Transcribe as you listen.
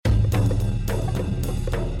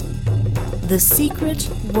The Secret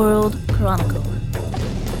World Chronicle,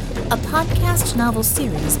 a podcast novel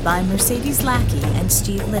series by Mercedes Lackey and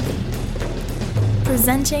Steve Libbey.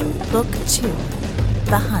 Presenting Book 2,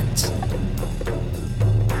 The Hunt.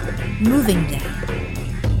 Moving Day.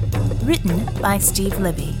 Written by Steve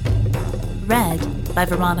Libbey. Read by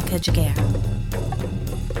Veronica Giguere.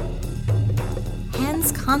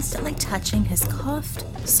 Hands constantly touching his coiffed,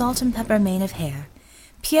 salt and pepper mane of hair,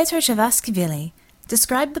 Piotr Saviour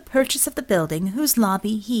described the purchase of the building whose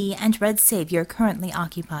lobby he and Red Saviour currently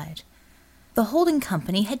occupied. The holding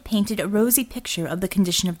company had painted a rosy picture of the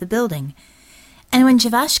condition of the building, and when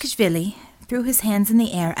Saviour threw his hands in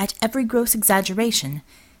the air at every gross exaggeration,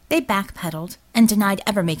 they backpedaled and denied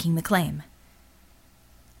ever making the claim.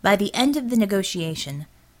 By the end of the negotiation,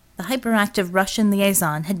 the hyperactive Russian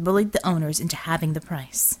liaison had bullied the owners into halving the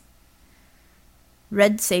price.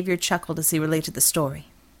 Red Saviour chuckled as he related the story.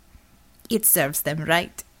 "It serves them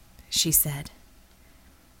right," she said.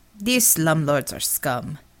 "These slumlords are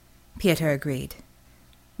scum," Piotr agreed.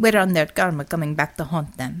 "We're on their karma coming back to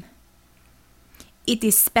haunt them." "It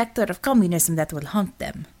is spectre of communism that will haunt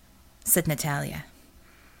them," said Natalia.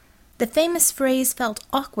 The famous phrase felt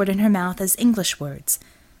awkward in her mouth as English words,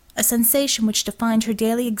 a sensation which defined her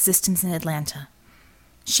daily existence in Atlanta.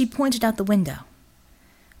 She pointed out the window.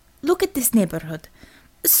 "Look at this neighborhood.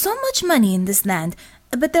 So much money in this land,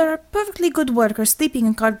 but there are perfectly good workers sleeping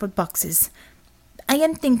in cardboard boxes. I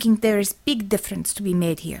am thinking there is big difference to be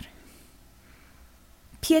made here."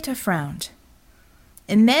 Piotr frowned.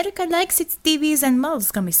 "America likes its TVs and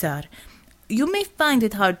malls, Commissar. You may find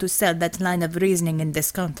it hard to sell that line of reasoning in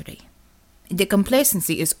this country. The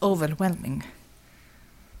complacency is overwhelming."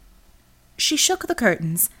 She shook the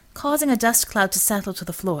curtains, causing a dust cloud to settle to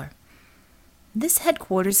the floor. This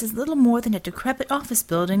headquarters is little more than a decrepit office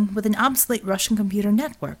building with an obsolete Russian computer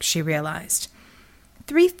network, she realized.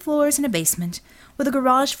 3 floors and a basement, with a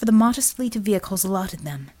garage for the modest fleet of vehicles allotted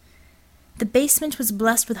them. The basement was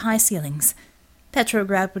blessed with high ceilings.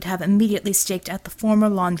 Petrograd would have immediately staked out the former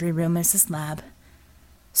laundry room as his lab.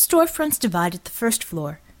 Storefronts divided the first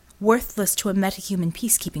floor, worthless to a metahuman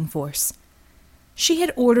peacekeeping force. She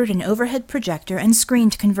had ordered an overhead projector and screen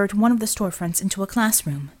to convert one of the storefronts into a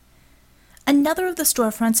classroom. Another of the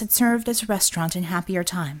storefronts had served as a restaurant in happier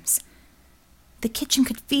times. The kitchen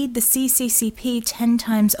could feed the CCCP 10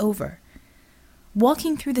 times over.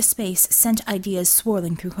 Walking through the space sent ideas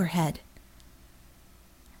swirling through her head.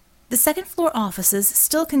 The second-floor offices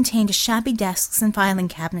still contained shabby desks and filing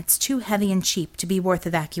cabinets too heavy and cheap to be worth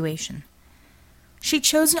evacuation. She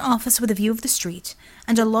chose an office with a view of the street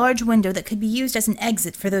and a large window that could be used as an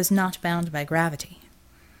exit for those not bound by gravity.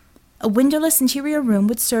 A windowless interior room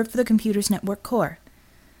would serve for the computer's network core.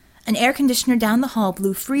 An air conditioner down the hall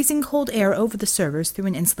blew freezing cold air over the servers through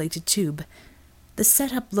an insulated tube. The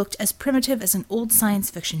setup looked as primitive as an old science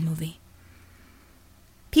fiction movie.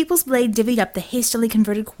 People's Blade divvied up the hastily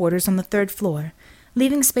converted quarters on the 3rd floor,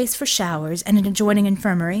 leaving space for showers and an adjoining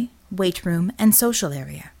infirmary, weight room, and social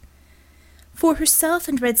area. For herself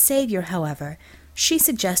and Red Saviour, however, she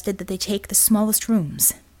suggested that they take the smallest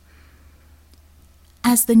rooms.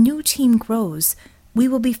 "As the new team grows, we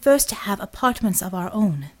will be first to have apartments of our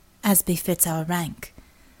own, as befits our rank.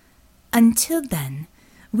 Until then,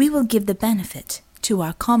 we will give the benefit to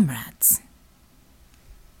our comrades."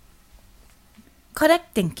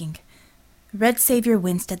 Correct thinking. Red Saviour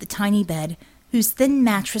winced at the tiny bed, whose thin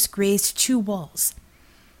mattress grazed 2 walls.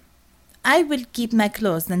 "I will keep my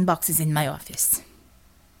clothes and boxes in my office."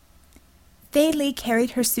 Fay Lee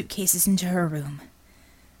carried her suitcases into her room.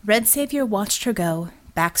 Red Saviour watched her go,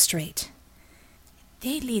 back straight.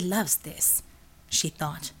 "Fay Lee loves this," she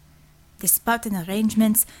thought. "The Spartan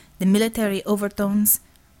arrangements, the military overtones.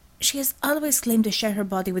 She has always claimed to share her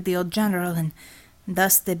body with the old general, and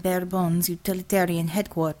thus the bare-bones utilitarian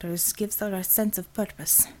headquarters gives her a sense of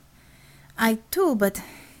purpose. I too, but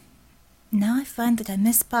now I find that I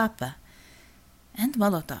miss Papa and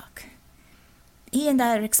Molotok. He and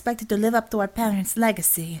I are expected to live up to our parents'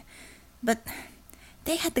 legacy, but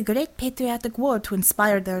they had the great patriotic war to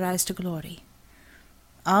inspire their rise to glory.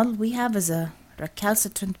 All we have is a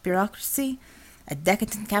recalcitrant bureaucracy, a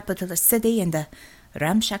decadent capitalist city, and a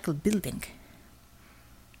ramshackle building."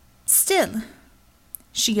 "Still,"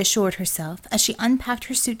 she assured herself as she unpacked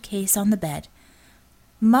her suitcase on the bed,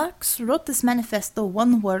 "Marx wrote this manifesto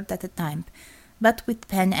 1 word at a time, but with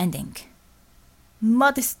pen and ink.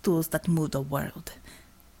 Modest tools that move the world.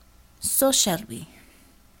 So shall we."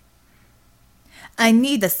 "I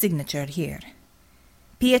need a signature here,"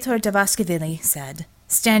 Piotr Saviour said,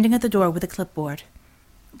 standing at the door with a clipboard,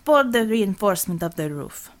 "for the reinforcement of the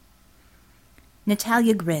roof."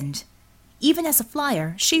 Natalia grinned. Even as a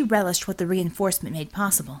flyer, she relished what the reinforcement made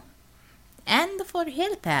possible. "And for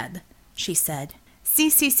helipad," she said,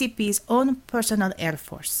 "CCCP's own personal air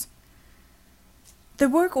force." The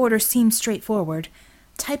work order seemed straightforward,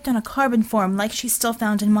 typed on a carbon form like she still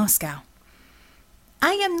found in Moscow.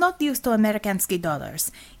 "I am not used to Amerikansky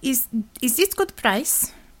dollars. Is this good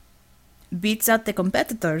price?" "Beats out the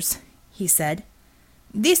competitors," he said.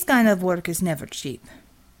 "This kind of work is never cheap."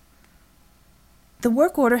 The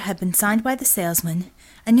work order had been signed by the salesman,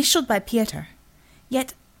 initialed by Pieter.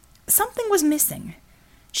 Yet something was missing.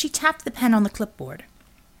 She tapped the pen on the clipboard.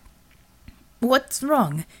 "What's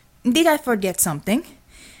wrong? Did I forget something?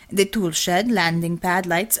 The tool shed, landing pad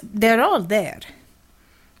lights, they're all there."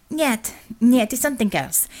 Yet, it's something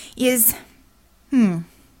else.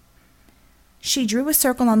 She drew a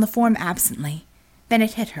circle on the form absently. Then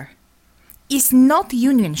it hit her. "Is not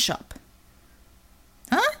union shop."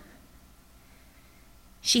 "Huh?"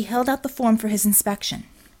 She held out the form for his inspection.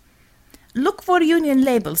 "Look for union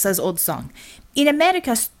label," says Old Song. "In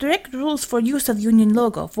America, strict rules for use of union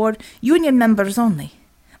logo, for union members only.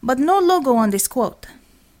 But no logo on this quote."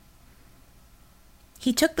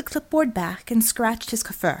 He took the clipboard back and scratched his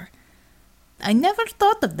coiffure. "I never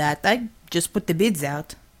thought of that. I just put the bids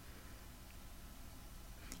out."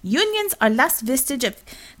 "Unions are last vestige of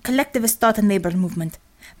collectivist thought and labor movement.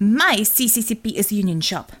 My CCCP is union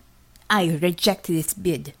shop. I reject this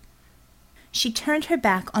bid." She turned her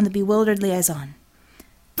back on the bewildered liaison.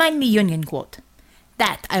 "Find me union quote.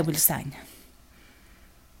 That I will sign."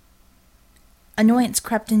 Annoyance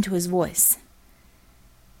crept into his voice.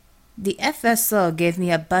 "The FSO gave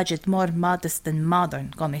me a budget more modest than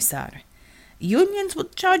modern, Commissar. Unions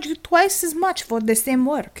would charge you twice as much for the same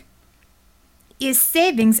work." "Is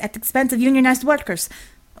savings at expense of unionized workers.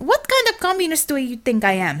 What kind of communist do you think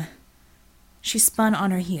I am?" She spun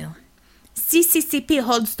on her heel. "CCCP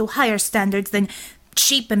holds to higher standards than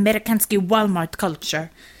cheap Amerikansky Walmart culture.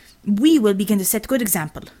 We will begin to set good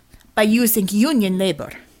example by using union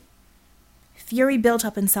labor." Fury built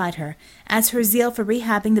up inside her as her zeal for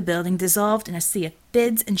rehabbing the building dissolved in a sea of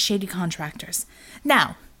bids and shady contractors.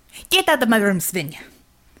 "Now, get out of my room, Sven."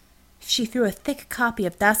 She threw a thick copy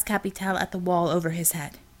of Das Kapital at the wall over his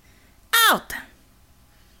head. "Out!"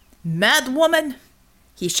 "Mad woman!"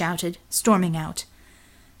 he shouted, storming out.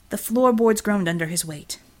 The floorboards groaned under his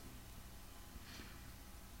weight.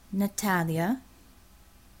 "Natalia,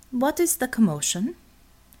 what is the commotion?"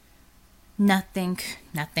 Nothing,"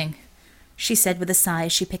 she said with a sigh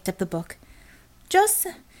as she picked up the book. "Just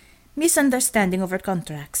misunderstanding over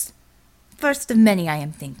contracts. First of many, I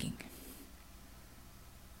am thinking."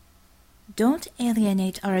 "Don't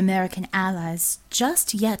alienate our American allies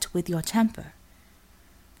just yet with your temper."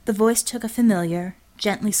 The voice took a familiar,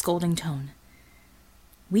 gently scolding tone.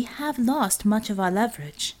 "We have lost much of our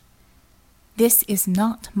leverage. This is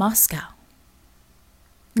not Moscow."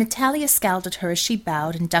 Natalia scowled at her as she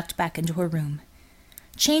bowed and ducked back into her room.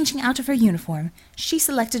 Changing out of her uniform, she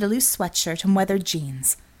selected a loose sweatshirt and weathered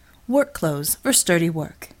jeans. Work clothes for sturdy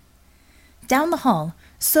work. Down the hall,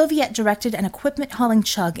 Soviet directed an equipment-hauling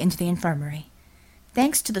chug into the infirmary.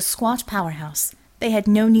 Thanks to the squat powerhouse, they had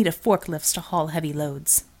no need of forklifts to haul heavy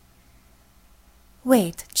loads.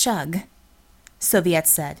 "Wait, Chug," Soviet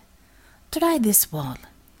said. "Try this wall."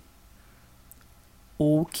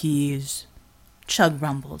 "Okies," Chug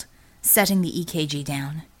rumbled, setting the EKG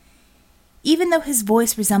down. Even though his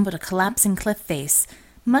voice resembled a collapsing cliff face,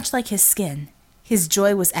 much like his skin, his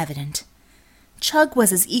joy was evident. Chug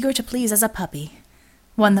was as eager to please as a puppy,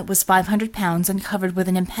 one that was 500 pounds and covered with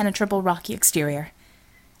an impenetrable rocky exterior.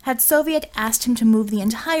 Had Soviet asked him to move the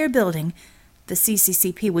entire building, the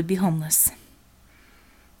CCCP would be homeless.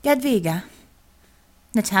 "Jadwiga,"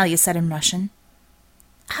 Natalia said in Russian,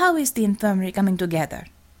 "how is the infirmary coming together?"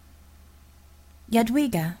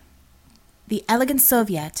 Jadwiga, the elegant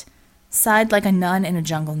Soviet, sighed like a nun in a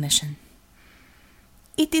jungle mission.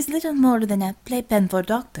 "It is little more than a playpen for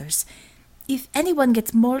doctors. If anyone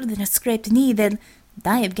gets more than a scraped knee, they'll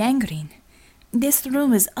die of gangrene. This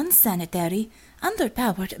room is unsanitary,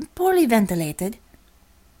 underpowered, and poorly ventilated."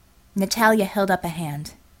 Natalia held up a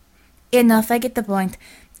hand. "Enough, I get the point.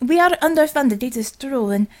 We are underfunded, it is true,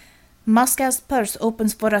 and Moscow's purse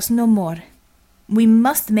opens for us no more. We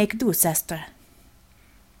must make do, sister."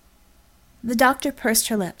 The doctor pursed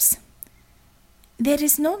her lips. "There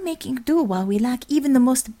is no making do while we lack even the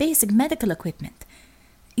most basic medical equipment.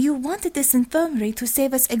 You wanted this infirmary to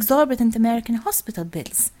save us exorbitant American hospital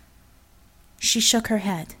bills." She shook her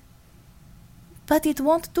head. "But it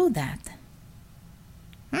won't do that."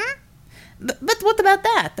 But what about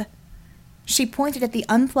that?" She pointed at the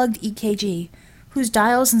unplugged EKG, whose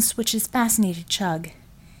dials and switches fascinated Chug.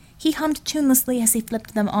 He hummed tunelessly as he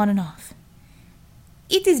flipped them on and off.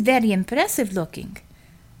 "It is very impressive looking.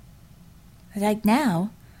 Right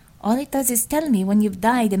now, all it does is tell me when you've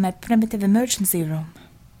died in my primitive emergency room."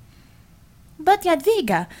 "But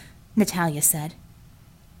Jadwiga," Natalia said,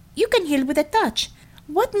 "you can heal with a touch.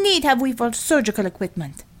 What need have we for surgical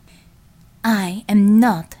equipment?" "I am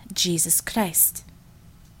not Jesus Christ,"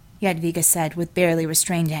 Jadwiga said with barely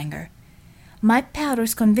restrained anger. "My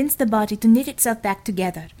powers convince the body to knit itself back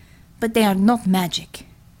together, but they are not magic.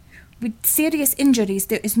 With serious injuries,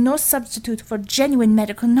 there is no substitute for genuine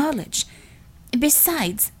medical knowledge.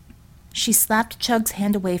 Besides," she slapped Chug's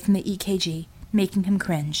hand away from the EKG, making him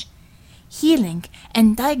cringe, "healing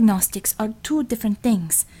and diagnostics are two different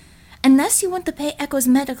things. Unless you want to pay Echo's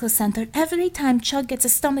Medical Center every time Chug gets a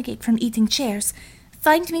stomachache from eating chairs,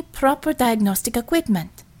 find me proper diagnostic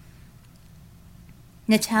equipment."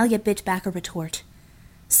 Natalia bit back a retort.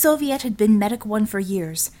 Soviet had been Medic 1 for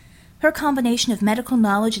years. Her combination of medical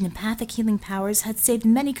knowledge and empathic healing powers had saved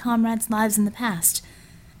many comrades' lives in the past.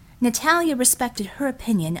 Natalia respected her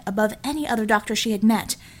opinion above any other doctor she had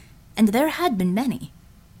met, and there had been many,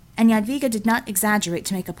 and Jadwiga did not exaggerate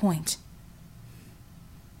to make a point.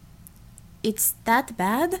 "It's that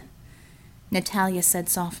bad?" Natalia said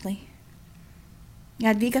softly.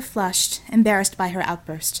 Jadwiga flushed, embarrassed by her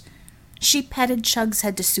outburst. She petted Chug's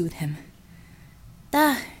head to soothe him.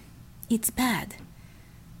 It's bad.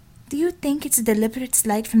 Do you think it's a deliberate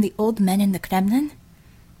slight from the old men in the Kremlin?"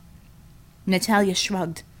 Natalia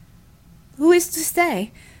shrugged. "Who is to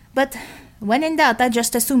say? But when in doubt, I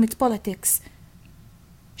just assume it's politics."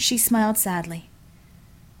 She smiled sadly.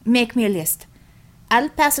 "Make me a list. I'll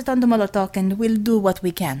pass it on to Molotov and we'll do what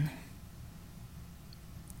we can."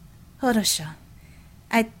 "Horosha,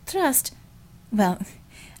 I trust... Well,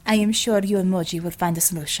 I am sure you and Moji will find a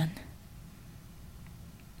solution."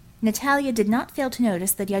 Natalia did not fail to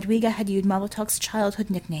notice that Jadwiga had used Molotov's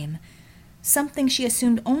childhood nickname, something she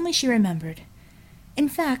assumed only she remembered. In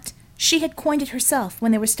fact, she had coined it herself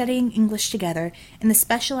when they were studying English together in the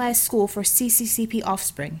specialized school for CCCP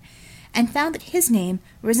offspring, and found that his name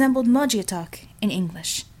resembled Mojiatok in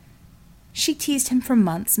English. She teased him for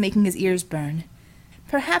months, making his ears burn.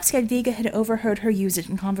 Perhaps Jadwiga had overheard her use it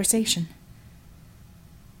in conversation.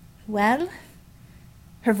 "Well?"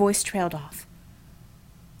 Her voice trailed off.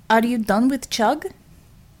 "Are you done with Chug?"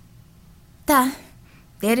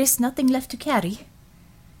 There is nothing left to carry."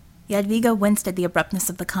 Jadwiga winced at the abruptness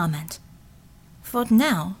of the comment. "For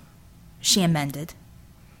now," she amended.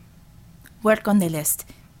 "Work on the list.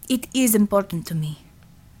 It is important to me."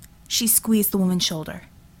 She squeezed the woman's shoulder.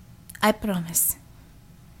 "I promise."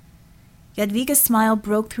 Jadwiga's smile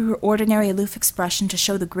broke through her ordinary aloof expression to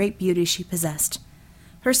show the great beauty she possessed.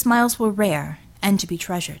 Her smiles were rare and to be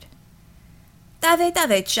treasured.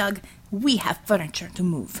 Dave, Chug, we have furniture to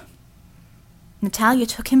move." Natalia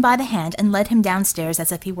took him by the hand and led him downstairs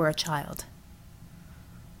as if he were a child.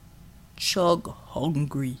 "Chug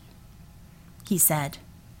hungry," he said.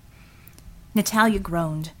 Natalia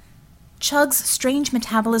groaned. Chug's strange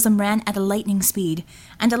metabolism ran at a lightning speed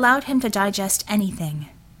and allowed him to digest anything.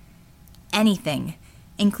 Anything,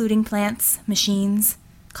 including plants, machines,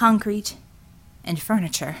 concrete, and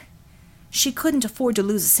furniture. She couldn't afford to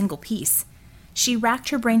lose a single piece. She racked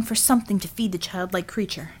her brain for something to feed the childlike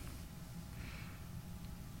creature.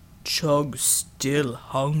 "Chug still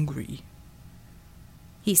hungry,"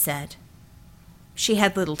 he said. She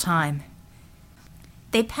had little time.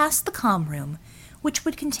 They passed the comm room, which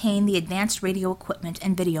would contain the advanced radio equipment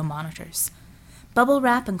and video monitors. Bubble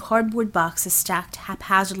wrap and cardboard boxes stacked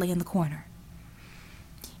haphazardly in the corner.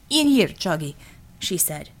 "In here, Chuggy," she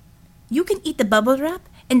said. "You can eat the bubble wrap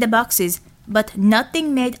and the boxes, but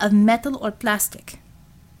nothing made of metal or plastic.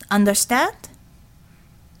 Understand?"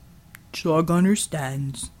 "Chug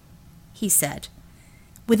understands," he said.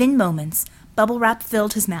 Within moments, bubble wrap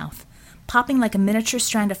filled his mouth, popping like a miniature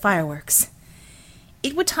strand of fireworks.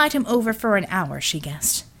 It would tide him over for an hour, she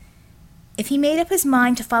guessed. If he made up his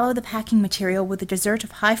mind to follow the packing material with a dessert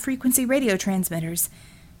of high-frequency radio transmitters,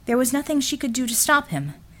 there was nothing she could do to stop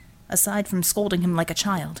him, aside from scolding him like a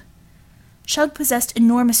child. Chug possessed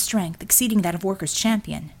enormous strength, exceeding that of Workers'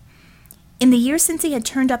 Champion. In the years since he had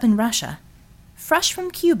turned up in Russia, fresh from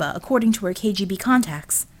Cuba according to her KGB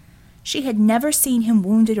contacts, she had never seen him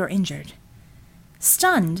wounded or injured.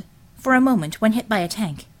 Stunned, for a moment, when hit by a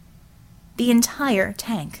tank. The entire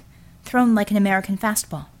tank, thrown like an American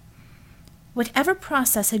fastball. Whatever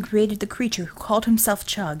process had created the creature who called himself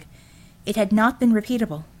Chug, it had not been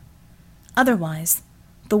repeatable. Otherwise,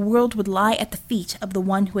 the world would lie at the feet of the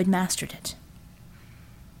one who had mastered it.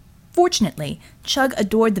 Fortunately, Chug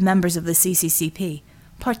adored the members of the CCCP,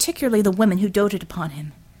 particularly the women who doted upon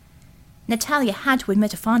him. Natalia had to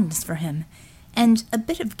admit a fondness for him, and a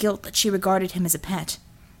bit of guilt that she regarded him as a pet.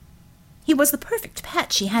 He was the perfect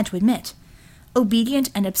pet, she had to admit, obedient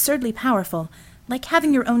and absurdly powerful, like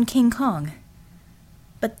having your own King Kong.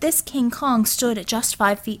 But this King Kong stood at just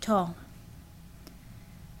 5 feet tall.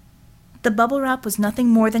 The bubble wrap was nothing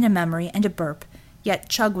more than a memory and a burp, yet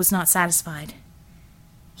Chug was not satisfied.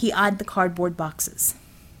 He eyed the cardboard boxes.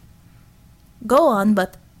 "Go on,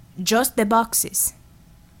 but just the boxes."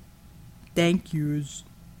 Thank yous,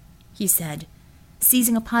 he said,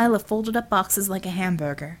 seizing a pile of folded-up boxes like a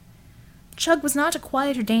hamburger. Chug was not a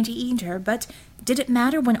quiet or dainty eater, but did it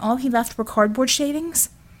matter when all he left were cardboard shavings?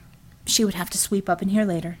 She would have to sweep up in here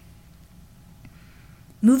later.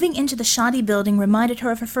 Moving into the shoddy building reminded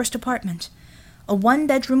her of her first apartment, a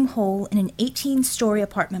 1-bedroom hole in an 18-story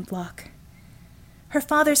apartment block. Her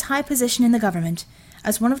father's high position in the government,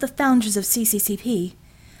 as one of the founders of CCCP,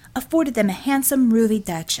 afforded them a handsome, roomy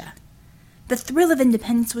dacha. The thrill of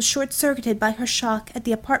independence was short-circuited by her shock at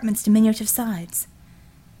the apartment's diminutive size.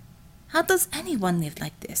 How does anyone live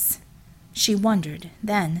like this? She wondered,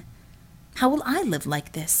 then. How will I live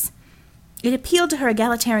like this? It appealed to her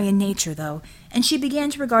egalitarian nature, though, and she began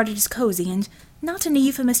to regard it as cozy, and not in a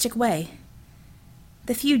euphemistic way.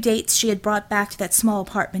 The few dates she had brought back to that small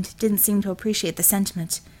apartment didn't seem to appreciate the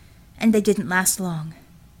sentiment, and they didn't last long.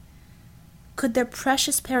 Could their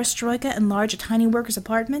precious perestroika enlarge a tiny worker's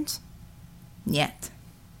apartment? Yet.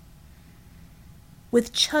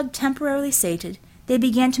 With Chug temporarily sated, they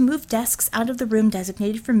began to move desks out of the room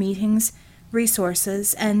designated for meetings,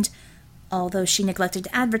 resources, and, although she neglected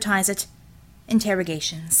to advertise it,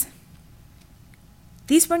 interrogations.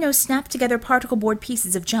 These were no snap-together particle board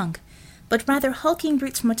pieces of junk, but rather hulking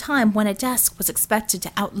brutes from a time when a desk was expected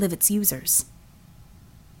to outlive its users.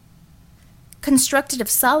 Constructed of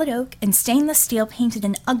solid oak and stainless steel painted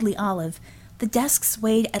an ugly olive, the desks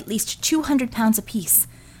weighed at least 200 pounds apiece,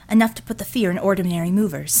 enough to put the fear in ordinary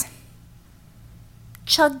movers.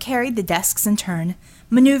 Chug carried the desks in turn,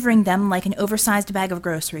 maneuvering them like an oversized bag of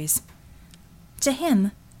groceries. To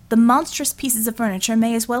him, the monstrous pieces of furniture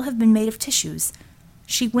may as well have been made of tissues.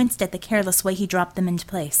 She winced at the careless way he dropped them into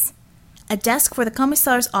place. A desk for the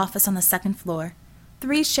commissar's office on the 2nd floor,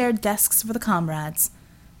 3 shared desks for the comrades,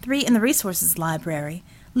 3 in the resources library,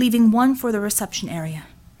 leaving 1 for the reception area.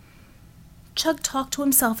 Chug talked to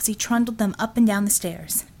himself as he trundled them up and down the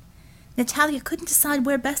stairs. Natalia couldn't decide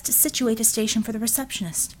where best to situate a station for the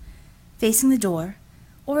receptionist, facing the door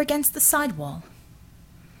or against the side wall.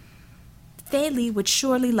 Fei Li would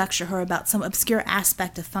surely lecture her about some obscure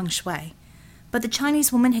aspect of feng shui, but the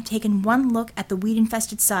Chinese woman had taken one look at the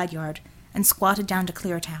weed-infested side yard and squatted down to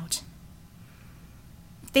clear it out.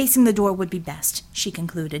 Facing the door would be best, she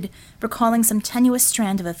concluded, recalling some tenuous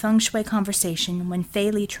strand of a feng shui conversation when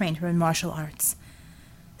Fei Li trained her in martial arts.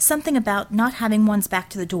 Something about not having one's back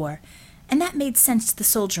to the door, and that made sense to the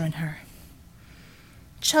soldier in her.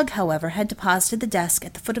 Chug, however, had deposited the desk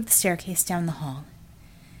at the foot of the staircase down the hall.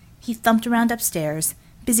 He thumped around upstairs,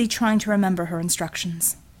 busy trying to remember her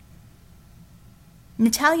instructions.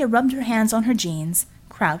 Natalia rubbed her hands on her jeans,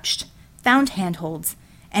 crouched, found handholds,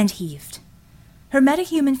 and heaved. Her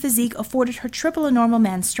metahuman physique afforded her triple a normal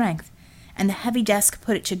man's strength, and the heavy desk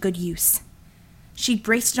put it to good use. She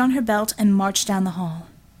braced it on her belt and marched down the hall.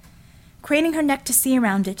 Craning her neck to see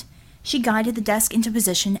around it, she guided the desk into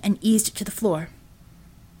position and eased it to the floor.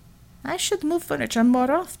 I should move furniture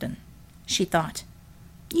more often, she thought.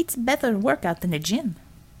 It's better workout than a gym.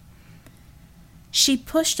 She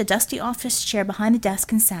pushed a dusty office chair behind the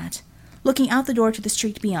desk and sat, looking out the door to the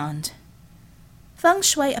street beyond. Feng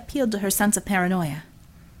shui appealed to her sense of paranoia.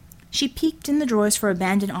 She peeked in the drawers for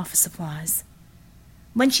abandoned office supplies.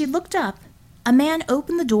 When she looked up, a man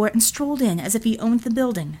opened the door and strolled in as if he owned the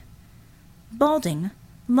building. Balding,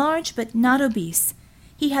 large but not obese,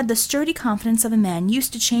 he had the sturdy confidence of a man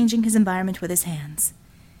used to changing his environment with his hands.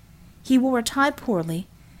 He wore a tie poorly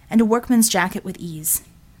and a workman's jacket with ease.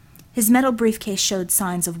 His metal briefcase showed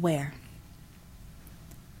signs of wear.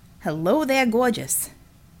 "Hello there, gorgeous,"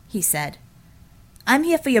 he said. "I'm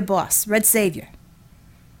here for your boss, Red Saviour."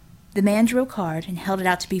 The man drew a card and held it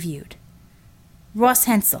out to be viewed. "Ross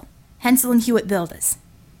Hensel, Hensel and Hewitt Builders."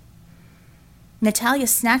 Natalia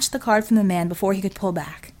snatched the card from the man before he could pull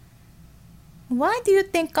back. "Why do you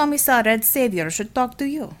think Commissar Red Saviour should talk to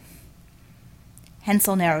you?"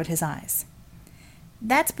 Hensel narrowed his eyes.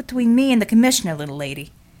 "That's between me and the commissioner, little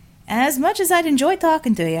lady. As much as I'd enjoy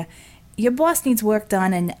talking to you, your boss needs work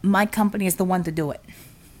done, and my company is the one to do it."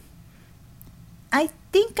 "I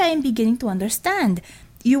think I am beginning to understand.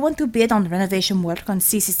 You want to bid on renovation work on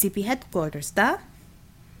CCCP headquarters, da?"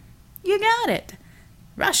 "You got it.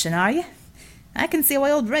 Russian, are you? I can see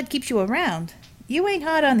why old Red keeps you around. You ain't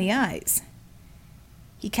hard on the eyes.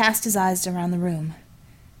 He cast his eyes around the room.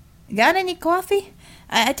 Got any coffee?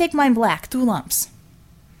 I take mine black, 2 lumps.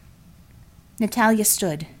 Natalia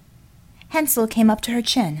stood. Hansel came up to her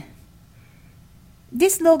chin.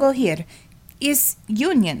 This logo here is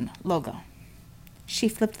Union logo. She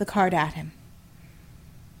flipped the card at him.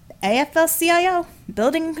 AFL-CIO,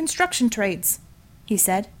 Building and Construction Trades, he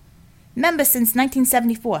said. Member since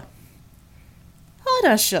 1974. Hold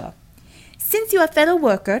on, sure. Since you're a fellow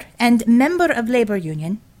worker and member of labor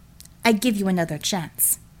union, I give you another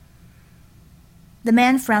chance. The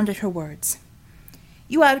man frowned at her words.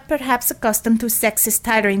 You are perhaps accustomed to sexist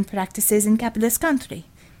hiring practices in capitalist country.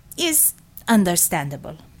 Is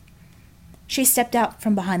understandable. She stepped out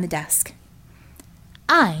from behind the desk.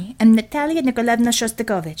 I am Natalia Nikolaevna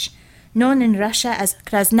Shostakovich, known in Russia as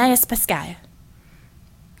Krasnaya Spaskaya.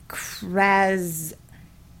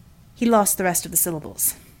 He lost the rest of the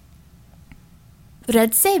syllables.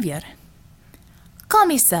 Red Saviour.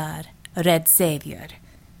 Commissar Red Saviour.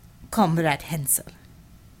 Comrade Hansel.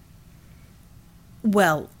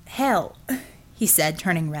 Well, hell, he said,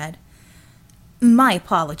 turning red. My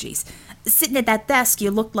apologies. Sitting at that desk,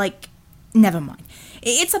 you looked like... Never mind.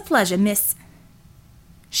 It's a pleasure, miss...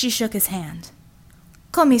 She shook his hand.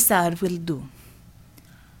 Commissar will do.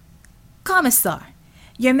 Commissar,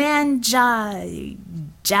 your man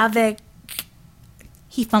Javek...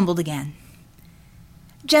 He fumbled again.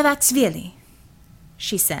 Javaksvili,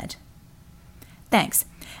 she said. Thanks.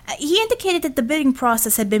 He indicated that the bidding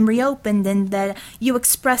process had been reopened and that you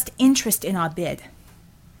expressed interest in our bid.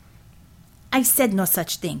 I said no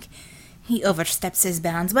such thing. He oversteps his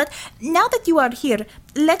bounds, but now that you are here,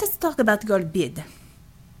 let us talk about your bid.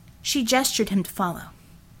 She gestured him to follow.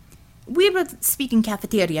 We will speak in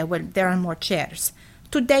cafeteria where there are more chairs.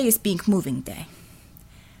 Today is Book moving day.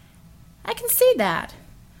 I can see that.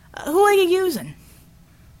 Who are you using?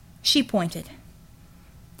 She pointed.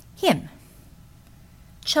 Him.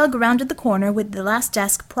 Chug rounded the corner with the last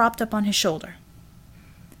desk propped up on his shoulder.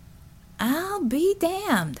 I'll be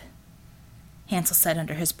damned, Hansel said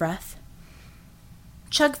under his breath.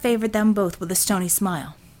 Chug favored them both with a stony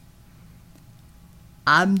smile.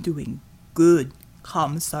 I'm doing good,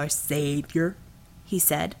 Commissar Saviour, he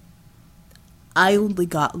said. I only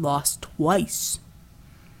got lost twice.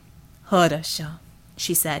 Horasha,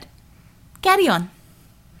 she said. Carry on.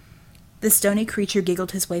 The stony creature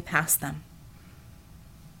giggled his way past them.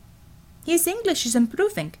 His English is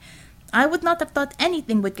improving. I would not have thought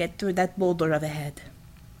anything would get through that boulder of a head.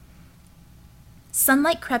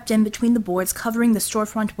 Sunlight crept in between the boards covering the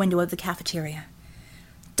storefront window of the cafeteria.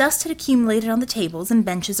 Dust had accumulated on the tables and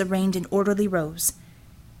benches arranged in orderly rows.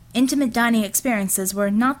 Intimate dining experiences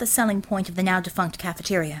were not the selling point of the now-defunct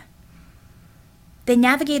cafeteria. They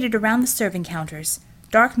navigated around the serving counters,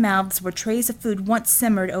 dark mouths where trays of food once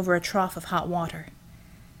simmered over a trough of hot water.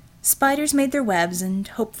 Spiders made their webs and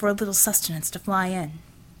hoped for a little sustenance to fly in.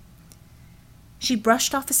 She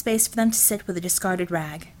brushed off a space for them to sit with a discarded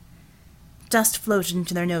rag. Dust floated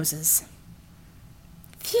into their noses.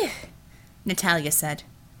 Phew, Natalia said.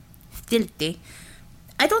 Filthy.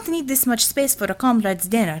 I don't need this much space for a comrade's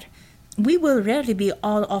dinner. We will rarely be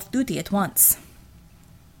all off duty at once.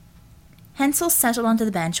 Hansel settled onto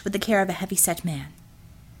the bench with the care of a heavy-set man.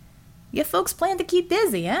 You folks plan to keep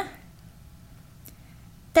busy, eh?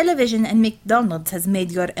 Television and McDonald's has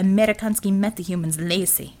made your Amerikansky metahumans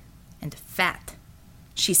lazy and fat,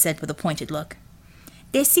 she said with a pointed look.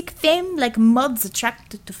 They seek fame like moths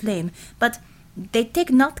attracted to flame, but they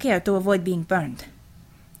take not care to avoid being burned.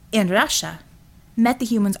 In Russia,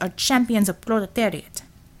 metahumans are champions of proletariat.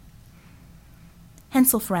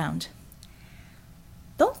 Hansel frowned.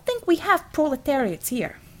 Don't think we have proletariats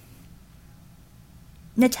here.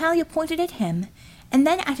 Natalia pointed at him and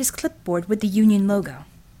then at his clipboard with the Union logo.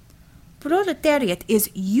 Proletariat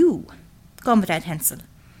is you, Comrade Hansel.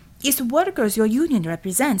 It's workers your union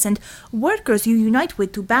represents and workers you unite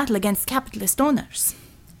with to battle against capitalist owners.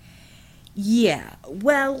 Yeah,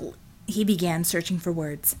 well, he began, searching for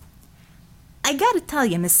words. I gotta tell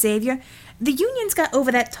you, Miss Saviour, the unions got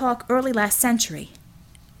over that talk early last century.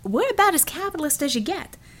 We're about as capitalist as you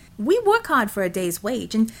get. We work hard for a day's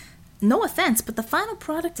wage, and no offense, but the final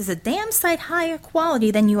product is a damn sight higher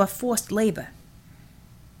quality than your forced labor.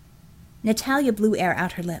 Natalia blew air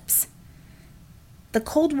out her lips. The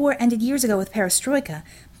Cold War ended years ago with perestroika,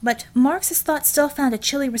 but Marxist thought still found a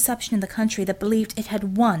chilly reception in the country that believed it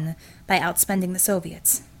had won by outspending the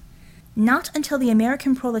Soviets. Not until the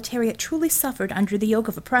American proletariat truly suffered under the yoke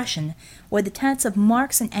of oppression would the tenets of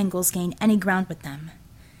Marx and Engels gain any ground with them.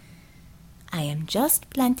 I am just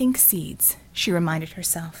planting seeds, she reminded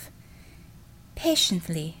herself.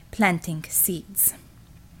 patiently planting seeds.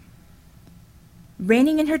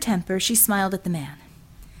 Reining in her temper, she smiled at the man.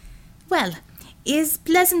 Well, is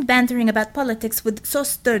pleasant bantering about politics with so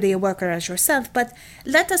sturdy a worker as yourself, but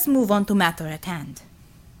let us move on to matter at hand.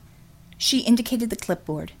 She indicated the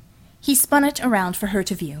clipboard. He spun it around for her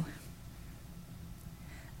to view.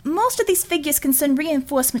 Most of these figures concern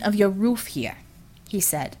reinforcement of your roof here, he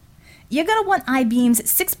said. You're going to want I-beams at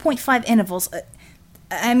 6.5 intervals,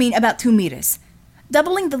 about 2 meters.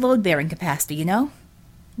 Doubling the load-bearing capacity, you know?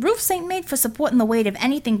 Roofs ain't made for supporting the weight of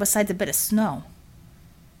anything besides a bit of snow.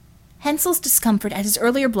 Hensel's discomfort at his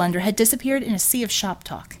earlier blunder had disappeared in a sea of shop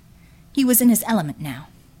talk. He was in his element now.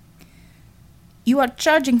 You are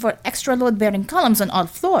charging for extra load-bearing columns on all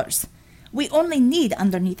floors. We only need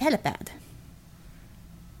underneath helipad.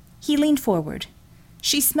 He leaned forward.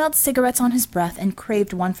 She smelled cigarettes on his breath and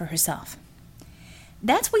craved one for herself.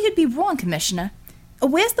 That's where you'd be wrong, Commissioner.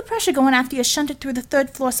 Where's the pressure going after you shunt it through the 3rd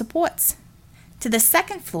floor supports? To the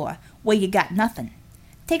 2nd floor, where you got nothing.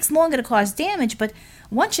 Takes longer to cause damage, but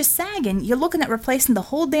once you're sagging, you're looking at replacing the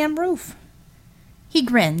whole damn roof. He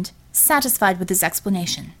grinned, satisfied with his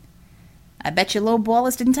explanation. I bet you low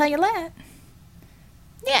ballers didn't tell you that.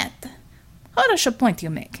 Yet, хороший point you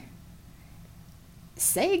make.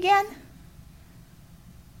 Say again?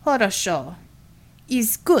 Хорошо.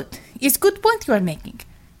 Is good point you are making.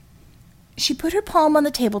 She put her palm on the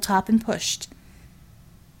tabletop and pushed.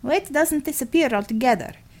 Weight doesn't disappear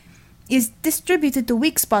altogether. Is distributed to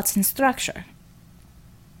weak spots in structure.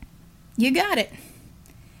 You got it.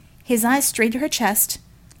 His eyes strayed to her chest,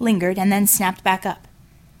 lingered, and then snapped back up.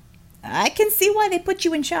 I can see why they put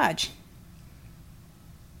you in charge.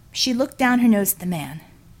 She looked down her nose at the man.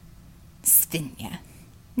 Svinya.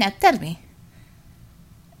 Now tell me.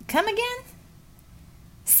 Come again?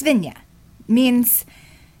 Svinya.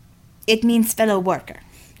 It means fellow worker,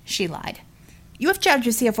 she lied. You have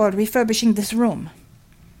charges here for refurbishing this room.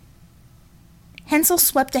 Hensel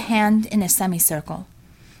swept a hand in a semicircle.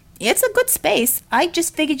 It's a good space. I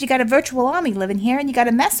just figured you got a virtual army living here and you got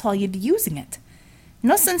a mess hall, you'd be using it.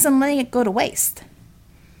 No sense in letting it go to waste.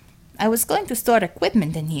 I was going to store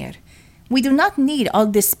equipment in here. We do not need all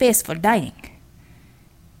this space for dining.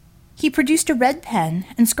 He produced a red pen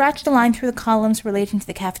and scratched a line through the columns relating to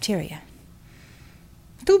the cafeteria.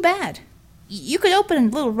 Too bad. You could open a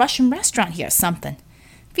little Russian restaurant here or something.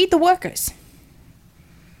 Feed the workers.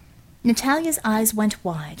 Natalia's eyes went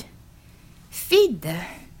wide. Feed the...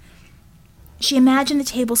 She imagined the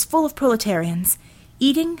tables full of proletarians,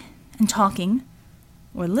 eating and talking,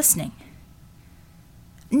 or listening.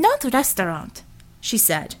 Not restaurant, she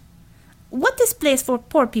said. What is place for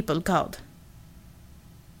poor people called?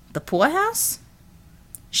 The poorhouse?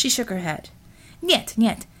 She shook her head. Niet,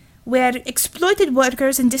 where exploited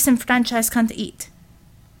workers and disenfranchised can't eat.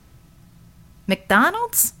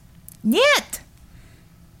 McDonald's? Niet!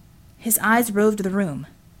 His eyes roved the room.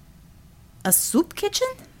 A soup kitchen?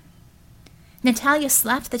 Natalia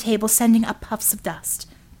slapped the table, sending up puffs of dust.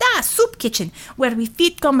 Soup kitchen, where we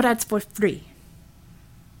feed comrades for free.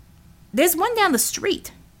 There's one down the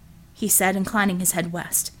street, he said, inclining his head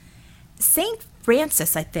west. St.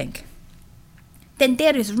 Francis, I think. Then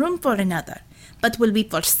there is room for another, but will be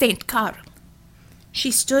for St. Carl.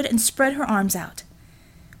 She stood and spread her arms out.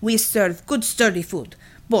 We serve good sturdy food,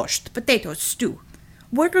 borscht, potatoes, stew.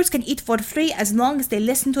 Workers can eat for free as long as they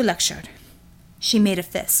listen to lecture. She made a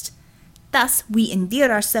fist. Thus, we endear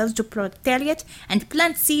ourselves to proletariat and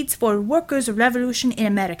plant seeds for workers' revolution in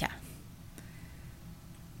America.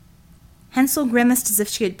 Hensel grimaced as if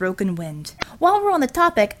she had broken wind. While we're on the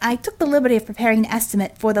topic, I took the liberty of preparing an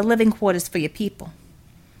estimate for the living quarters for your people.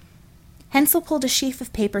 Hensel pulled a sheaf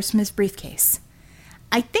of papers from his briefcase.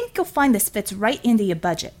 I think you'll find this fits right into your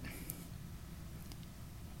budget.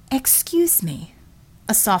 Excuse me,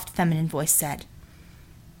 a soft feminine voice said.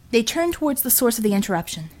 They turned towards the source of the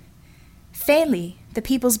interruption. Faylee, the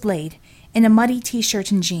People's Blade, in a muddy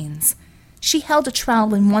t-shirt and jeans. She held a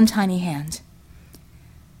trowel in one tiny hand.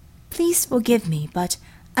 Please forgive me, but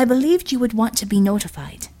I believed you would want to be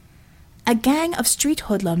notified. A gang of street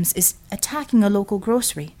hoodlums is attacking a local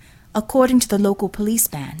grocery, according to the local police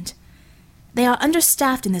band. They are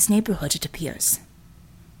understaffed in this neighborhood, it appears.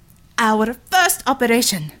 Our first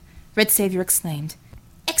operation, Red Saviour exclaimed.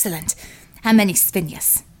 Excellent. How many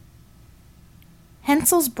Svinyas?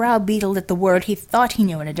 Hensel's brow beetled at the word he thought he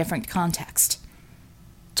knew in a different context.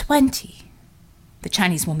 20, the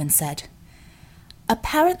Chinese woman said.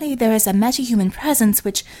 Apparently there is a metahuman presence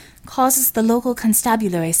which causes the local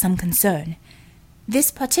constabulary some concern.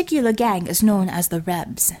 This particular gang is known as the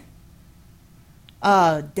Rebs.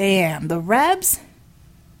 Oh, damn, the Rebs?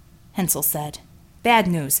 Hensel said. Bad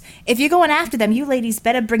news. If you're going after them, you ladies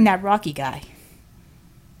better bring that Rocky guy.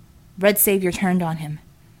 Red Saviour turned on him.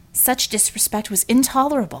 Such disrespect was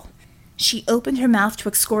intolerable. She opened her mouth to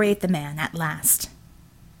excoriate the man at last.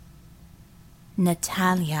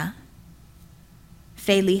 Natalia.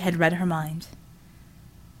 Faylee had read her mind.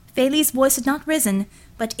 Faylee's voice had not risen,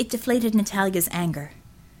 but it deflated Natalia's anger.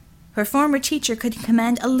 Her former teacher could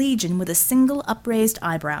command a legion with a single upraised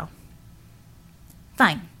eyebrow.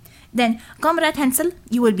 Fine. Then, Comrade Hensel,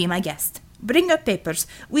 you will be my guest. Bring your papers.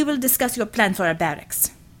 We will discuss your plan for our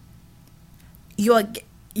barracks. Your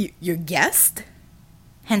guest?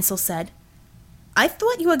 Hensel said. I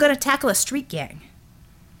thought you were going to tackle a street gang.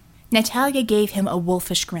 Natalia gave him a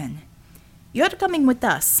wolfish grin. You're coming with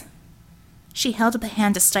us. She held up a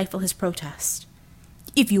hand to stifle his protest.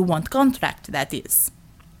 If you want contract, that is.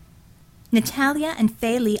 Natalia and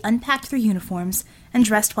Faylee unpacked their uniforms and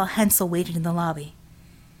dressed while Hensel waited in the lobby.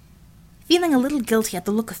 Feeling a little guilty at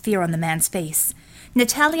the look of fear on the man's face,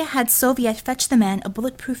 Natalia had Soviet fetch the man a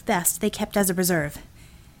bulletproof vest they kept as a reserve.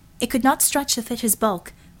 It could not stretch to fit his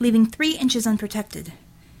bulk, leaving 3 inches unprotected.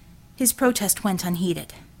 His protest went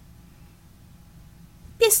unheeded.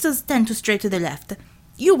 Pistols tend to stray to the left.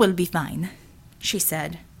 You will be fine, she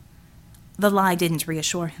said. The lie didn't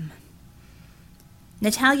reassure him.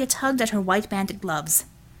 Natalia tugged at her white-banded gloves.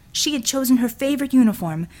 She had chosen her favorite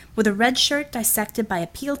uniform, with a red shirt dissected by a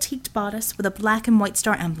peel-teaked bodice with a black and white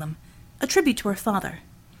star emblem, a tribute to her father.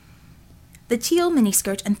 The teal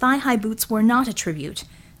miniskirt and thigh-high boots were not a tribute,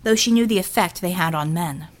 though she knew the effect they had on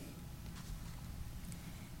men.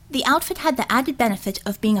 The outfit had the added benefit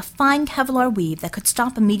of being a fine Kevlar weave that could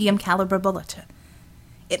stop a medium-caliber bullet.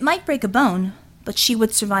 It might break a bone, but she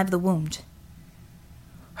would survive the wound.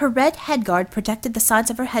 Her red headguard protected the sides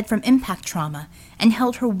of her head from impact trauma and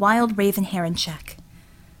held her wild raven hair in check.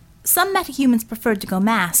 Some metahumans preferred to go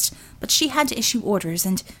masked, but she had to issue orders,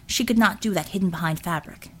 and she could not do that hidden behind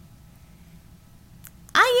fabric.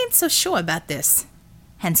 I ain't so sure about this,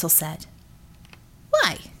 Hensel said.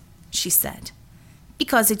 Why? She said.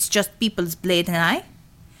 Because it's just People's Blade and I?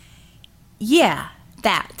 Yeah,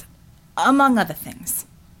 that, among other things.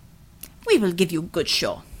 We will give you a good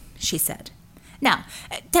show, she said. Now,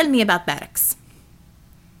 tell me about barracks.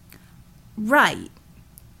 Right.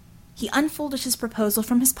 He unfolded his proposal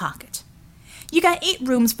from his pocket. You got 8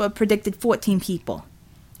 rooms for a predicted 14 people.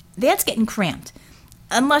 That's getting cramped,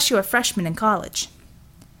 unless you're a freshman in college.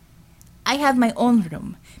 I have my own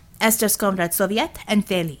room, as does Comrade Soviet and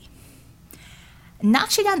Faylee.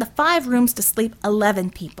 Knocks you down to 5 rooms to sleep 11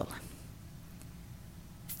 people.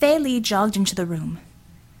 Faylee jogged into the room.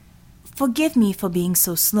 Forgive me for being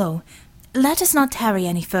so slow. Let us not tarry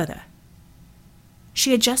any further.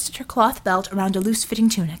 She adjusted her cloth belt around a loose-fitting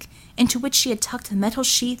tunic, into which she had tucked the metal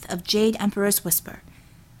sheath of Jade Emperor's Whisper.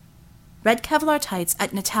 Red Kevlar tights,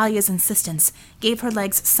 at Natalia's insistence, gave her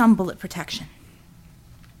legs some bullet protection.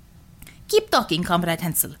 Keep talking, Comrade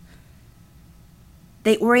Hensel.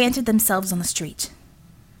 They oriented themselves on the street.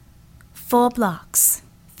 4 blocks,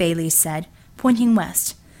 Faylee said, pointing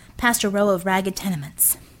west, past a row of ragged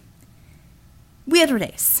tenements. We'll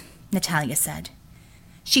race, Natalia said.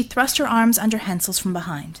 She thrust her arms under Hensel's from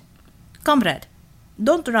behind. Comrade,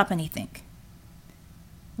 don't drop anything.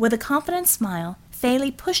 With a confident smile,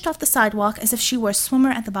 Faylee pushed off the sidewalk as if she were a swimmer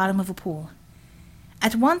at the bottom of a pool.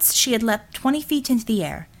 At once she had leapt 20 feet into the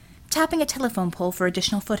air, tapping a telephone pole for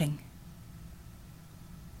additional footing.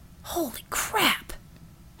 Holy crap,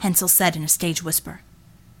 Hensel said in a stage whisper.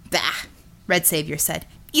 Bah, Red Saviour said.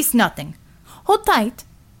 It's nothing. Hold tight.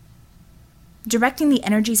 Directing the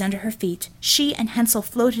energies under her feet, she and Hensel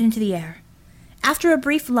floated into the air. After a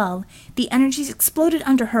brief lull, the energies exploded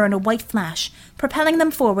under her in a white flash, propelling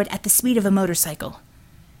them forward at the speed of a motorcycle.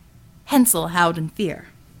 Hensel howled in fear.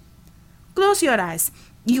 Close your eyes.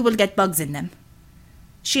 You will get bugs in them.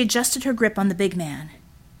 She adjusted her grip on the big man.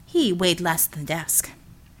 He weighed less than the desk.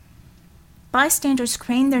 Bystanders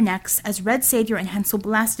craned their necks as Red Saviour and Hensel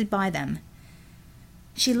blasted by them.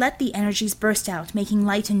 She let the energies burst out, making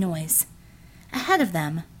light and noise. Ahead of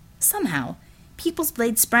them, somehow, People's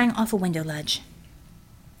Blade sprang off a window ledge.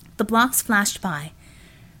 The blocks flashed by.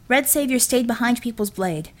 Red Saviour stayed behind People's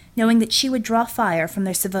Blade, knowing that she would draw fire from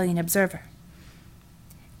their civilian observer.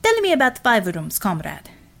 Tell me about 5 rooms, comrade.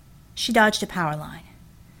 She dodged a power line.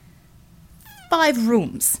 5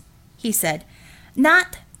 rooms, he said.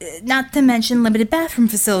 Not to mention limited bathroom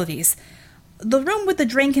facilities. The room with the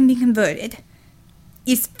drain can be converted.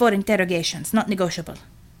 Is for interrogations, not negotiable.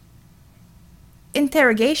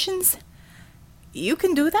 Interrogations? You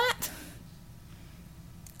can do that?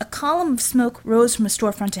 A column of smoke rose from a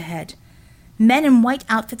storefront ahead. Men in white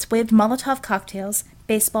outfits waved Molotov cocktails,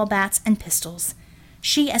 baseball bats, and pistols.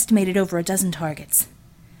 She estimated over a dozen targets.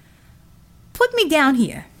 "Put me down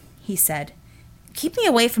here," he said. "Keep me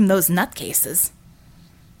away from those nutcases."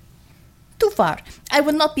 "Too far. I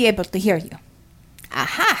will not be able to hear you."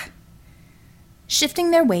 "Aha!"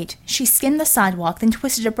 Shifting their weight, she skimmed the sidewalk, then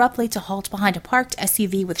twisted abruptly to halt behind a parked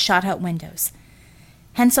SUV with shot-out windows.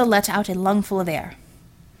 Hensel let out a lungful of air.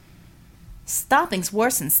 "Stopping's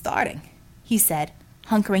worse than starting," he said,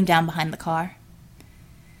 hunkering down behind the car.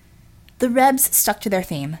 The Rebs stuck to their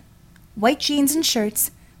theme. White jeans and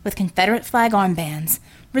shirts, with Confederate flag armbands,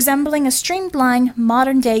 resembling a streamlined,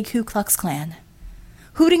 modern-day Ku Klux Klan.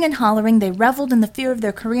 Hooting and hollering, they reveled in the fear of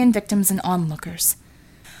their Korean victims and onlookers.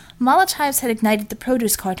 Molotovs had ignited the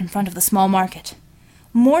produce cart in front of the small market.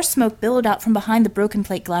 More smoke billowed out from behind the broken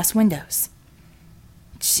plate glass windows.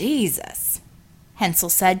 "Jesus," Hensel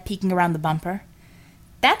said, peeking around the bumper.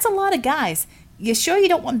 "That's a lot of guys. You sure you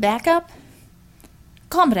don't want backup?"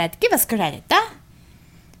 "Comrade, give us credit, huh?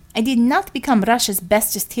 I did not become Russia's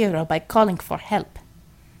bestest hero by calling for help."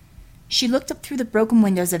 She looked up through the broken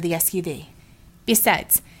windows of the SUV.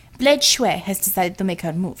 "Besides, Blade Shue has decided to make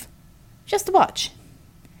her move. Just watch."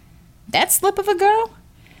 "That slip of a girl?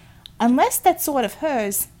 Unless that's sort of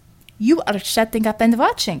hers, you are shutting up and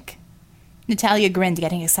watching." Natalia grinned,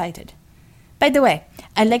 getting excited. "By the way,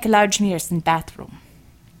 I like large mirrors in bathroom."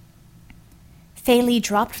 Fei Li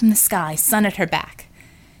dropped from the sky, sun at her back.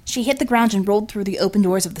 She hit the ground and rolled through the open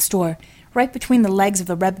doors of the store, right between the legs of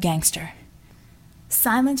the Reb gangster.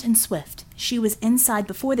 Silent and swift, she was inside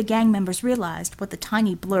before the gang members realized what the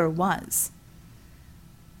tiny blur was.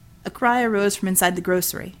 A cry arose from inside the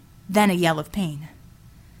grocery, then a yell of pain.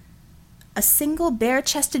 A single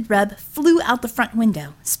bare-chested Reb flew out the front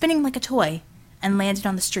window, spinning like a toy, and landed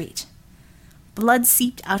on the street. Blood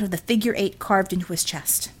seeped out of the figure 8 carved into his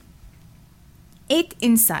chest. "8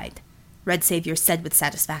 inside," Red Saviour said with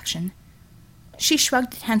satisfaction. She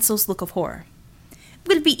shrugged at Hensel's look of horror.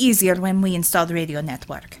 "Will be easier when we install the radio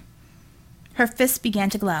network." Her fists began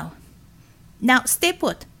to glow. "Now stay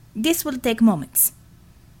put. This will take moments."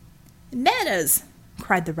 "Bananas!"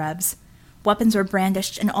 cried the Rebs. Weapons were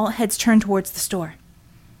brandished, and all heads turned towards the store.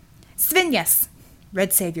 "Svinjas,"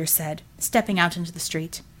 Red Saviour said, stepping out into the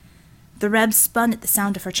street. The Rebs spun at the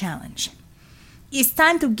sound of her challenge. "It's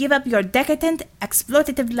time to give up your decadent,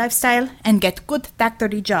 exploitative lifestyle and get good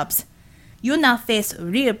factory jobs. You now face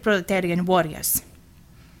real proletarian warriors."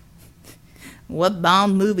 "What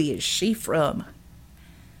Bond movie is she from?"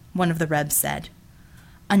 one of the Rebs said.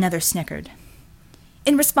 Another snickered.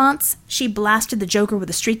 In response, she blasted the Joker with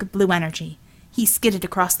a streak of blue energy. He skidded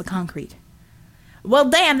across the concrete. "Well,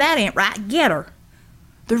 damn, that ain't right. Get her!"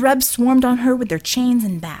 The Rebs swarmed on her with their chains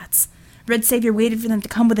and bats. Red Saviour waited for them to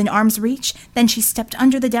come within arm's reach, then she stepped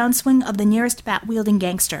under the downswing of the nearest bat-wielding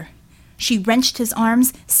gangster. She wrenched his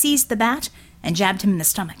arms, seized the bat, and jabbed him in the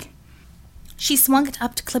stomach. She swung it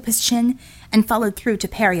up to clip his chin and followed through to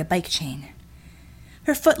parry a bike chain.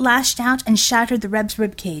 Her foot lashed out and shattered the Reb's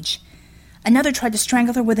rib cage. Another tried to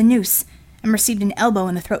strangle her with a noose and received an elbow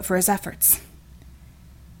in the throat for his efforts.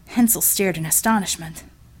 Hensel stared in astonishment.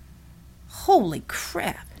 "Holy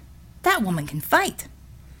crap! That woman can fight!"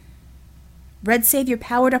 Red Saviour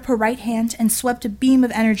powered up her right hand and swept a beam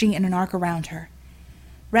of energy in an arc around her.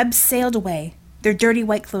 Rebs sailed away, their dirty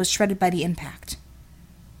white clothes shredded by the impact.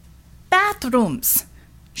 "Bathrooms!"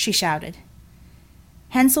 she shouted.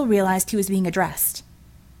 Hensel realized he was being addressed.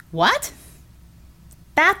 "What?"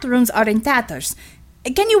 "Bathrooms are in tatters.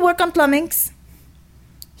 Can you work on plumbings?"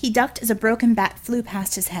 He ducked as a broken bat flew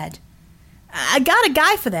past his head. "I got a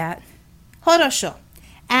guy for that." "Horosho.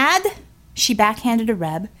 Add," she backhanded a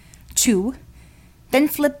Reb, 2, then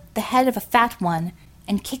flipped the head of a fat one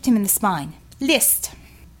and kicked him in the spine. "List."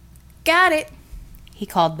 "Got it," he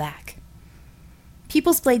called back.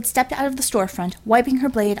 People's Blade stepped out of the storefront, wiping her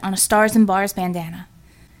blade on a Stars and Bars bandana.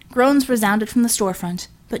 Groans resounded from the storefront,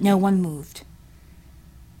 but no one moved.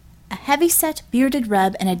 A heavy-set, bearded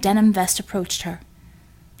Reb in a denim vest approached her.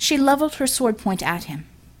 She leveled her sword point at him.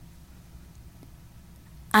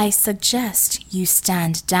 "I suggest you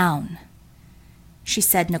stand down," she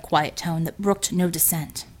said in a quiet tone that brooked no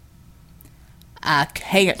dissent. "I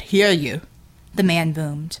can't hear you," the man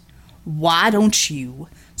boomed. "Why don't you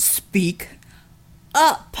speak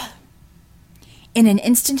up?" In an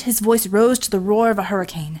instant, his voice rose to the roar of a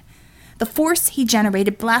hurricane. The force he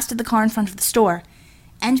generated blasted the car in front of the store,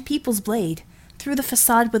 and People's Blade, through the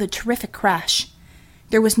facade with a terrific crash.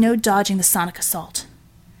 There was no dodging the sonic assault.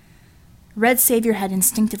 Red Saviour had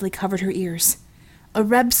instinctively covered her ears. A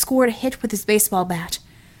Reb scored a hit with his baseball bat.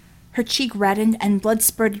 Her cheek reddened and blood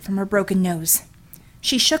spurted from her broken nose.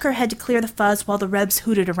 She shook her head to clear the fuzz while the Rebs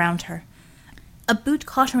hooted around her. A boot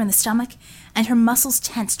caught her in the stomach, and her muscles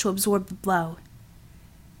tensed to absorb the blow.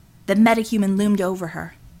 The metahuman loomed over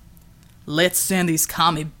her. "Let's send these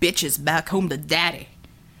commie bitches back home to Daddy."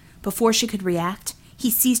 Before she could react,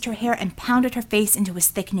 he seized her hair and pounded her face into his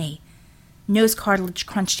thick knee. Nose cartilage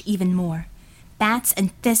crunched even more. Bats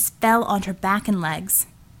and fists fell on her back and legs.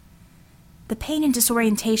 The pain and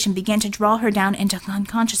disorientation began to draw her down into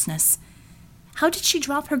unconsciousness. How did she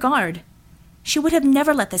drop her guard? She would have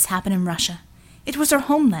never let this happen in Russia. It was her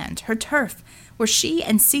homeland, her turf, where she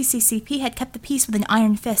and CCCP had kept the peace with an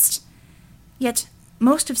iron fist. Yet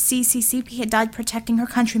most of CCCP had died protecting her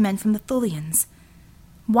countrymen from the Thulians.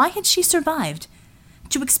 Why had she survived?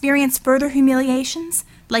 To experience further humiliations,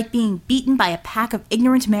 like being beaten by a pack of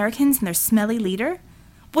ignorant Americans and their smelly leader?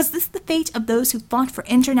 Was this the fate of those who fought for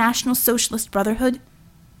international socialist brotherhood?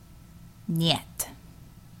 Niet.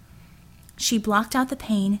 She blocked out the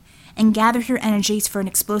pain and gathered her energies for an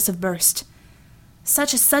explosive burst.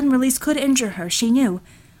 Such a sudden release could injure her, she knew,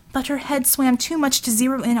 but her head swam too much to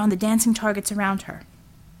zero in on the dancing targets around her.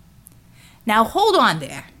 "Now hold on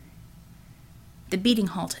there!" The beating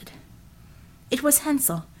halted. It was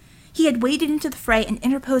Hensel. He had waded into the fray and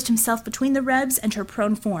interposed himself between the Rebs and her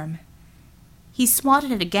prone form. He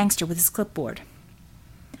swatted at a gangster with his clipboard.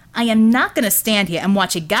 "I am not going to stand here and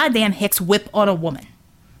watch a goddamn Hicks whip on a woman.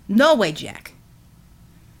 No way, Jack."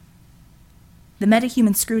 The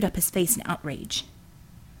metahuman screwed up his face in outrage.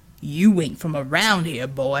 "You ain't from around here,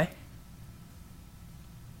 boy."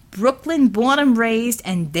 "Brooklyn born and raised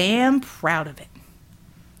and damn proud of it."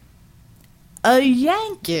 "A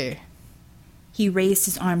Yankee." He raised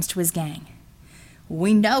his arms to his gang.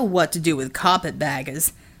 "We know what to do with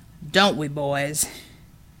carpetbaggers, don't we, boys?"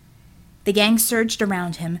 The gang surged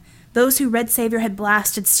around him, those who Red Saviour had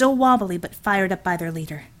blasted still wobbly but fired up by their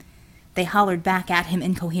leader. They hollered back at him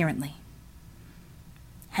incoherently.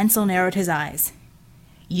 Hensel narrowed his eyes.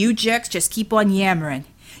 "You jerks just keep on yammering.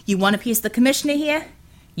 You want a piece of the commissioner here?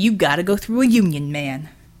 You gotta go through a union man."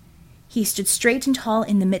 He stood straight and tall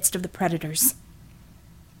in the midst of the predators.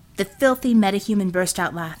 The filthy metahuman burst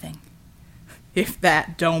out laughing. "If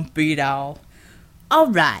that don't beat all. All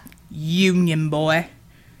right, union boy.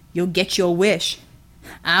 You'll get your wish.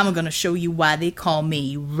 I'm gonna show you why they call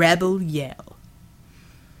me Rebel Yell."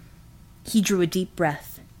 He drew a deep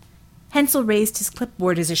breath. Hensel raised his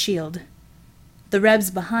clipboard as a shield. The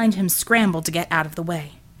Rebs behind him scrambled to get out of the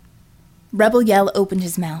way. Rebel Yell opened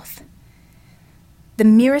his mouth. The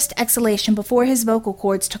merest exhalation before his vocal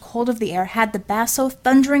cords took hold of the air had the basso,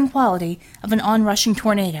 thundering quality of an onrushing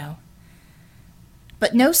tornado.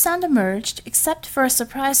 But no sound emerged except for a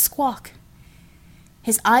surprised squawk.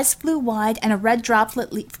 His eyes flew wide and a red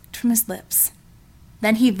droplet leaked from his lips.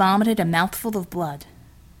 Then he vomited a mouthful of blood.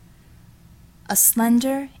 A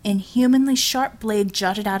slender, inhumanly sharp blade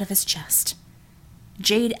jutted out of his chest.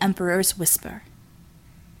 Jade Emperor's whisper.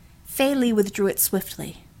 Fei Li withdrew it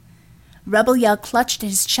swiftly. Rebel Yell clutched at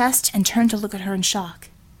his chest and turned to look at her in shock.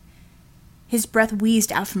 His breath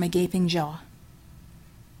wheezed out from a gaping jaw.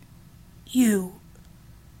 You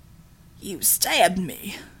stabbed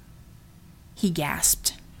me," he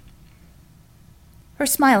gasped. Her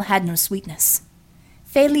smile had no sweetness.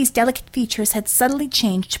 Fei Li's delicate features had subtly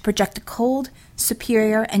changed to project a cold,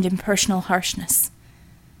 superior, and impersonal harshness.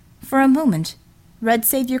 For a moment, Red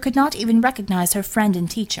Saviour could not even recognize her friend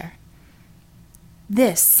and teacher.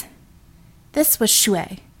 This was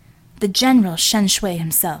Shui, the General Shen Shui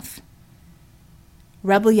himself.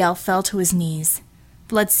 Rebel Yell fell to his knees,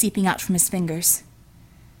 blood seeping out from his fingers.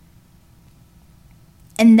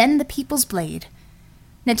 And then the People's Blade.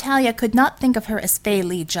 Natalia could not think of her as Fei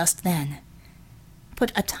Li just then.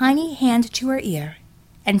 Put a tiny hand to her ear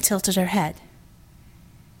and tilted her head.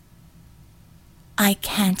 "I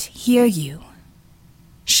can't hear you,"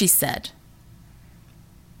 she said.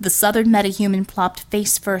 The southern metahuman plopped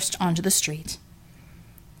face first onto the street.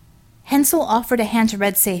 Hensel offered a hand to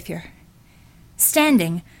Red Saviour.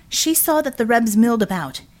 Standing, she saw that the Rebs milled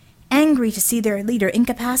about, angry to see their leader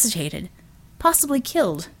incapacitated, possibly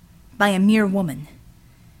killed, by a mere woman.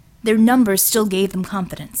 Their numbers still gave them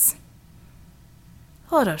confidence.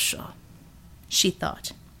 "Horosho," she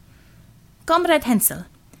thought. "Comrade Hensel,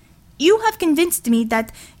 you have convinced me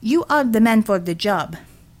that you are the man for the job.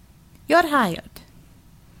 You're hired."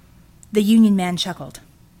 The union man chuckled.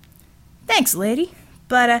 "Thanks, lady,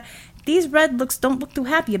 but these red looks don't look too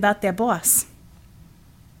happy about their boss."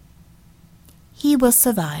 "He will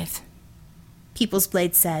survive," People's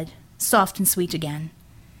Blade said, soft and sweet again.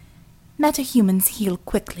 "Metahumans heal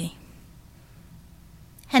quickly."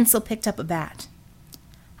 Hensel picked up a bat.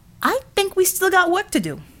 "I think we still got work to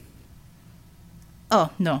do." "Oh,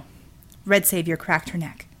 no." Red Saviour cracked her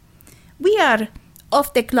neck. We are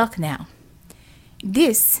Off the clock now.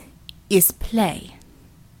 This is play.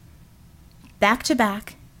 Back to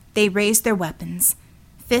back, they raised their weapons,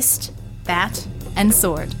 fist, bat, and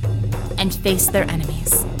sword, and faced their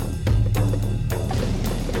enemies.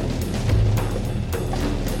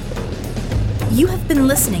 You have been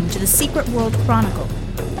listening to The Secret World Chronicle,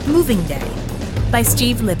 Moving Day, by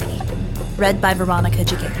Steve Libbey, read by Veronica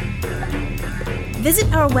Giguere.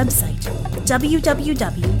 Visit our website,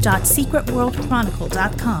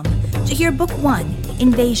 www.secretworldchronicle.com, to hear Book 1,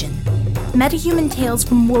 Invasion, Metahuman Tales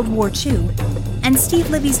from World War II, and Steve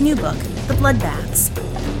Libbey's new book, The Bloodbaths.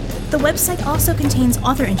 The website also contains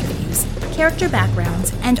author interviews, character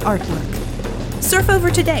backgrounds, and artwork. Surf over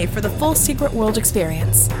today for the full Secret World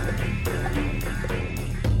experience.